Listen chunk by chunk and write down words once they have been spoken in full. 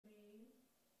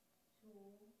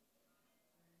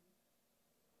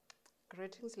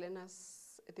Greetings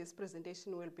learners, this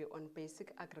presentation will be on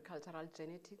basic agricultural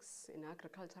genetics in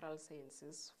agricultural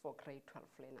sciences for grade 12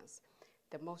 learners.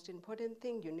 The most important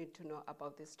thing you need to know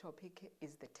about this topic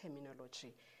is the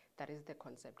terminology, that is the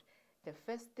concept. The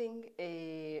first thing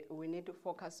we need to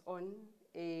focus on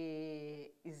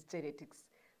is genetics.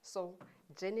 So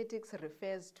genetics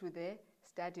refers to the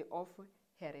study of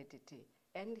heredity,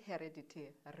 and heredity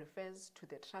refers to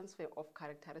the transfer of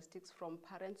characteristics from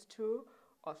parents to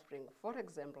offspring. For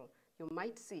example, you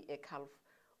might see a calf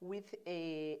with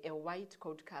a white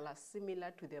coat color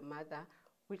similar to the mother,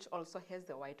 which also has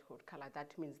the white coat color.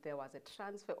 That means there was a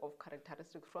transfer of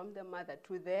characteristics from the mother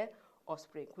to the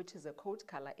offspring, which is a coat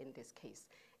color in this case.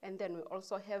 And then we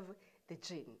also have the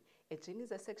gene. A gene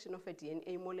is a section of a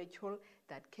DNA molecule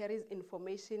that carries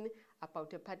information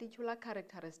about a particular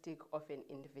characteristic of an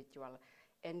individual.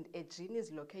 And a gene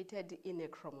is located in a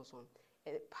chromosome.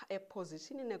 A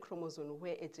position in a chromosome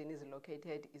where a gene is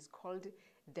located is called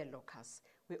the locus.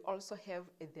 We also have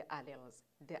the alleles.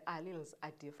 The alleles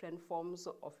are different forms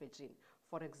of a gene.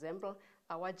 For example,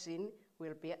 our gene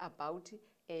will be about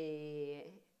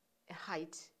a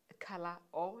height, a color,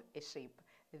 or a shape.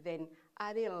 Then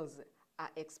alleles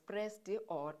are expressed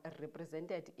or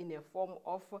represented in a form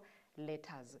of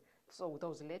letters. So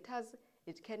those letters,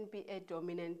 it can be a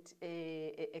dominant,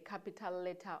 a capital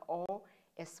letter or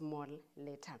a small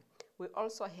letter. We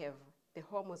also have the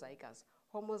homozygous.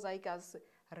 Homozygous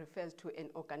refers to an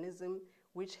organism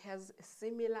which has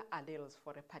similar alleles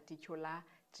for a particular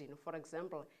gene. For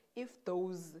example, if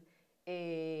those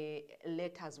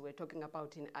letters we're talking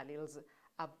about in alleles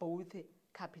are both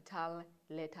capital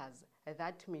letters,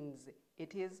 that means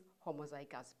it is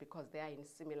homozygous because they are in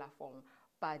similar form.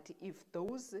 But if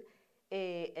those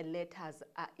letters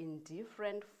are in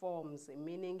different forms,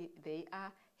 meaning they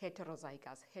are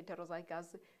heterozygous.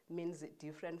 Heterozygous means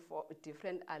different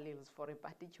alleles for a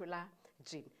particular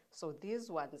gene. So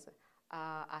these ones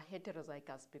are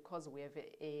heterozygous because we have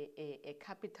a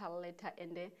capital letter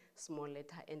and a small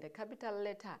letter. And the capital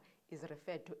letter is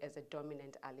referred to as a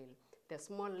dominant allele. The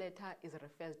small letter is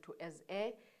referred to as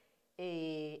a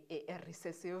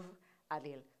recessive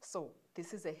allele. So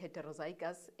this is a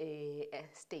heterozygous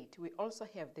state. We also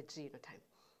have the genotype.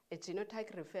 A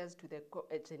genotype refers to the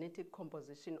genetic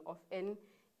composition of an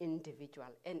individual,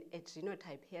 and a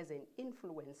genotype has an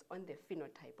influence on the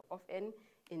phenotype of an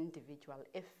individual.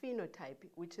 A phenotype,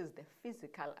 which is the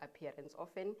physical appearance of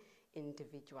an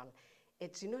individual. A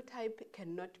genotype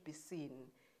cannot be seen,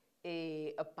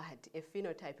 but a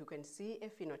phenotype, you can see a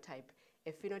phenotype.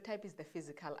 A phenotype is the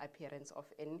physical appearance of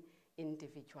an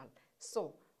individual.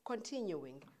 So,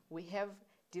 continuing, we have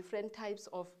different types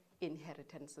of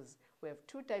inheritances. We have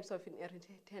two types of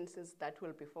inheritances that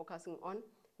we'll be focusing on.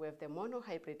 We have the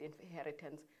monohybrid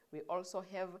inheritance. We also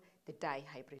have the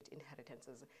dihybrid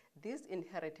inheritances. These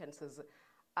inheritances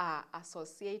are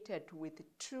associated with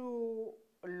two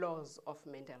laws of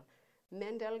Mendel.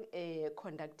 Mendel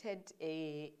conducted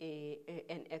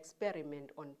an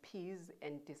experiment on peas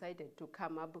and decided to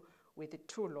come up with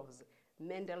two laws.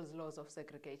 Mendel's laws of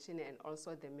segregation and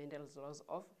also the Mendel's laws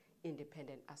of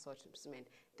independent assortment.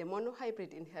 The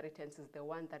monohybrid inheritance is the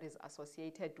one that is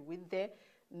associated with the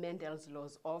Mendel's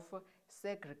laws of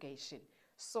segregation.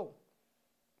 So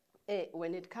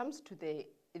when it comes to the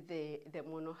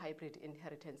monohybrid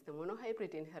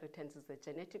inheritance is a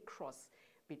genetic cross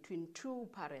between two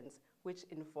parents which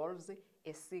involves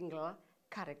a single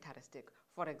characteristic.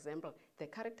 For example, the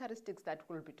characteristics that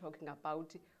we'll be talking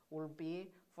about will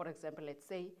be, for example, let's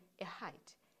say a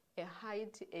height. A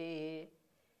height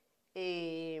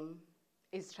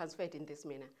is transferred in this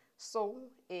manner. So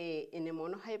in a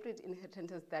monohybrid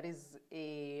inheritance that is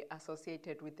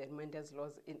associated with the Mendel's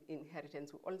laws in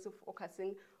inheritance, we're also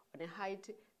focusing on a height,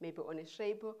 maybe on a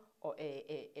shape or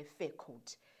a fur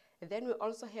coat. And then we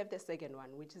also have the second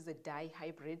one, which is a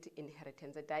dihybrid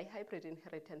inheritance. A dihybrid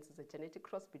inheritance is a genetic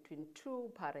cross between two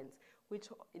parents, which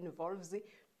involves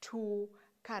two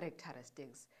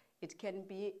characteristics. It can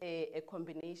be a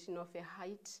combination of a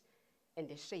height and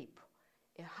a shape,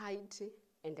 a height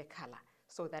and a color.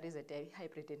 So that is a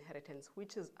dihybrid inheritance,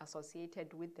 which is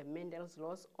associated with the Mendel's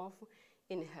laws of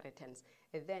inheritance.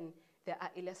 And then there are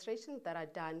illustrations that are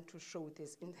done to show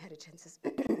these inheritances.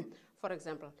 For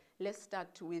example, let's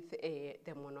start with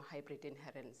the monohybrid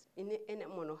inheritance. In a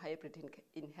monohybrid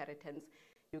inheritance,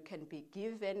 you can be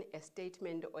given a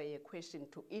statement or a question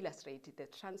to illustrate the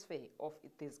transfer of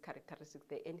these characteristics,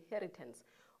 the inheritance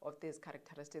of these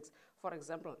characteristics. For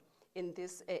example, in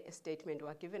this statement, we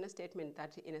are given a statement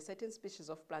that in a certain species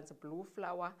of plants, blue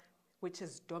flower, which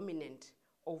is dominant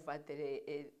over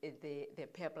the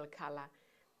purple color,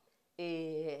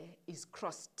 is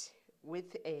crossed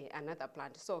with another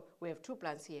plant. So we have two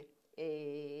plants here,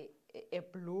 a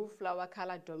blue flower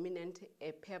color dominant,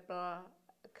 a purple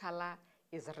color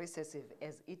is recessive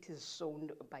as it is shown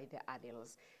by the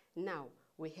alleles. Now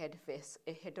we had first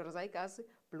a heterozygous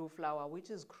blue flower which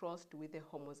is crossed with a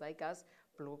homozygous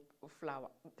blue flower,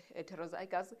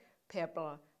 heterozygous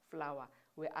purple flower.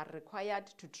 We are required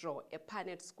to draw a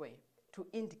Punnett square to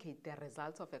indicate the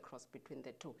results of a cross between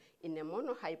the two. In a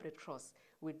monohybrid cross,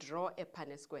 we draw a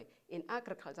Punnett square. In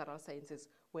agricultural sciences,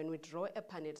 when we draw a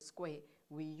Punnett square,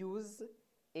 we use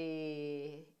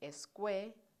a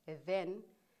square, then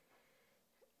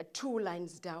two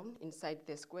lines down inside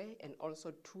the square and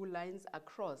also two lines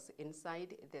across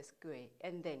inside the square.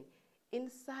 And then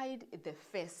inside the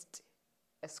first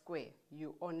square,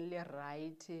 you only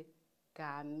write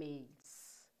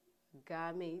gametes.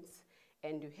 Gametes.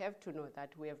 And you have to know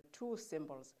that we have two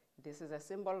symbols. This is a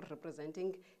symbol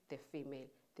representing the female.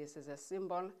 This is a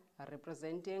symbol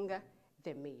representing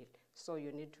the male. So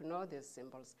you need to know these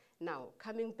symbols. Now,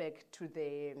 coming back to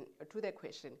the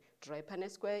question, draw a Punnett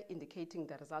square indicating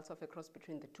the results of a cross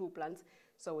between the two plants.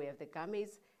 So we have the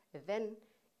gametes. Then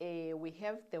we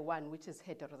have the one which is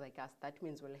heterozygous. That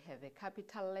means we'll have a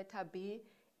capital letter B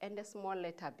and a small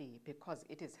letter b because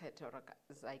it is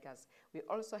heterozygous. We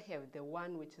also have the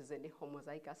one which is in a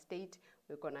homozygous state.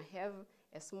 We're going to have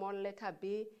a small letter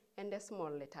b and a small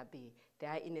letter b. They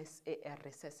are in a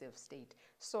recessive state.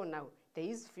 So now there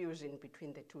is fusion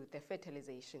between the two, the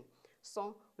fertilization.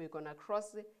 So we're going to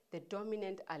cross the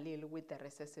dominant allele with the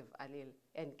recessive allele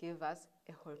and give us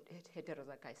a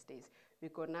heterozygous state. We're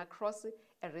going to cross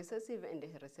a recessive and a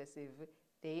recessive.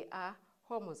 They are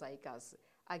homozygous.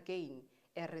 Again,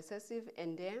 a recessive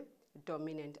and a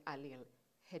dominant allele,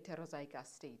 heterozygous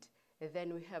state. And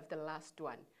then we have the last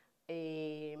one,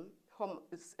 a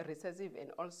recessive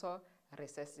and also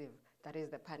recessive. That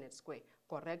is the Punnett square,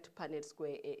 correct Punnett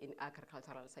square in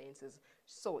agricultural sciences.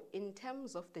 So in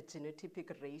terms of the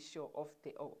genotypic ratio of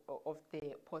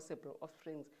the possible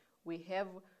offsprings, we have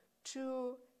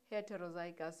two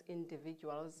heterozygous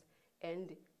individuals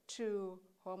and two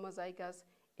homozygous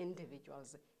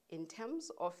individuals. In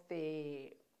terms of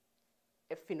the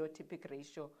phenotypic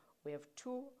ratio, we have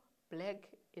two black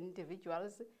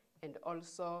individuals and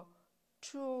also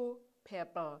two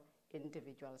purple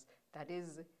individuals. That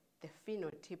is the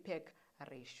phenotypic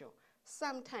ratio.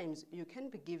 Sometimes you can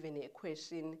be given a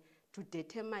question to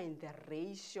determine the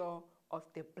ratio of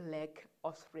the black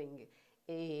offspring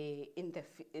in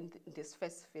this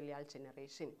first filial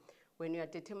generation. When you are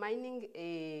determining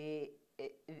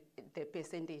the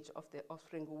percentage of the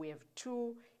offspring, we have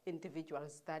two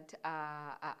individuals that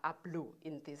are blue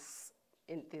in this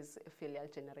filial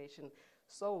generation.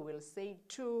 So we'll say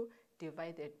 2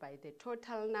 divided by the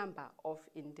total number of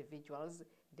individuals,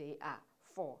 they are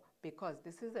 4, because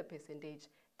this is a percentage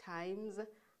times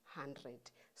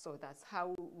 100. So that's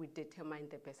how we determine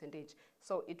the percentage.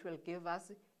 So it will give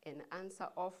us an answer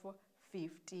of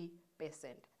 50%.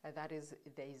 That is,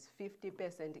 there is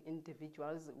 50%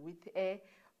 individuals with a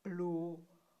blue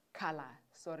color.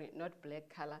 Sorry, not black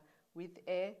color, with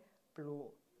a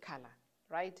blue color,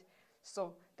 right?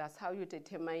 So that's how you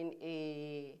determine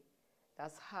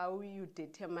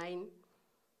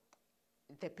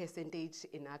the percentage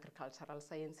in agricultural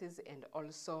sciences, and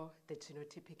also the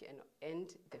genotypic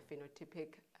and the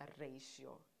phenotypic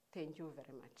ratio. Thank you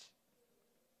very much.